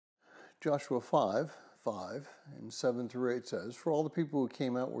Joshua 5 and 7 through 8 says, "For all the people who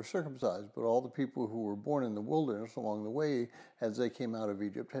came out were circumcised, but all the people who were born in the wilderness along the way as they came out of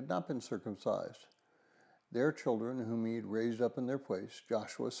Egypt had not been circumcised. Their children, whom he had raised up in their place,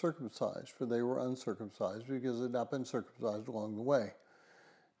 Joshua circumcised, for they were uncircumcised because they had not been circumcised along the way.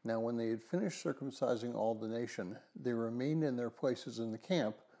 Now when they had finished circumcising all the nation, they remained in their places in the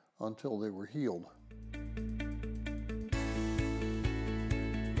camp until they were healed."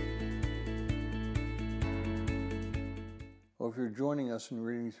 Well, if you're joining us in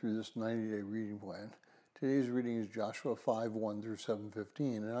reading through this 90-day reading plan, today's reading is Joshua 5:1 through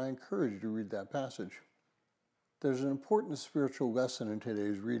 7:15, and I encourage you to read that passage. There's an important spiritual lesson in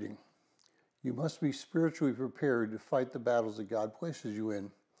today's reading. You must be spiritually prepared to fight the battles that God places you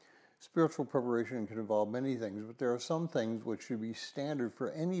in. Spiritual preparation can involve many things, but there are some things which should be standard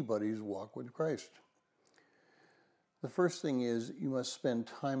for anybody's walk with Christ. The first thing is you must spend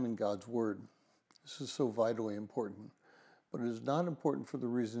time in God's Word. This is so vitally important, but it is not important for the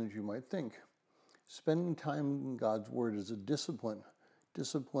reasons you might think. Spending time in God's Word is a discipline.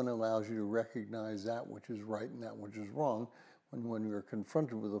 Discipline allows you to recognize that which is right and that which is wrong. When you are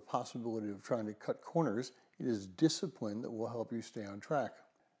confronted with the possibility of trying to cut corners, it is discipline that will help you stay on track.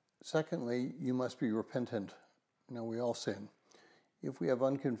 Secondly, you must be repentant. Now, we all sin. If we have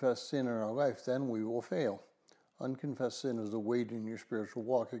unconfessed sin in our life, then we will fail. Unconfessed sin is a weight in your spiritual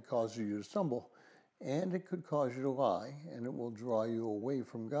walk. It causes you to stumble, and it could cause you to lie, and it will draw you away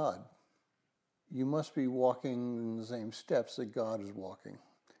from God. You must be walking in the same steps that God is walking.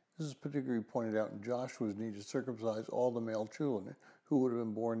 This is particularly pointed out in Joshua's need to circumcise all the male children who would have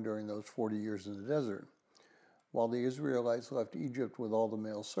been born during those 40 years in the desert. While the Israelites left Egypt with all the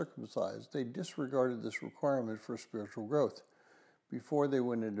males circumcised, they disregarded this requirement for spiritual growth. Before they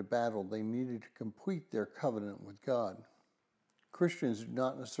went into battle, they needed to complete their covenant with God. Christians do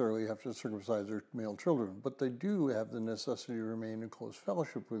not necessarily have to circumcise their male children, but they do have the necessity to remain in close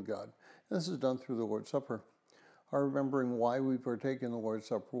fellowship with God. And this is done through the Lord's Supper. Our remembering why we partake in the Lord's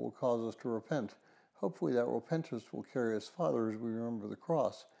Supper will cause us to repent. Hopefully that repentance will carry us farther as we remember the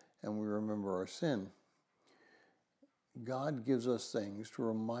cross and we remember our sin. God gives us things to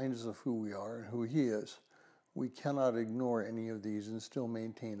remind us of who we are and who He is. We cannot ignore any of these and still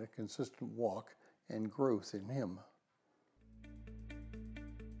maintain a consistent walk and growth in Him.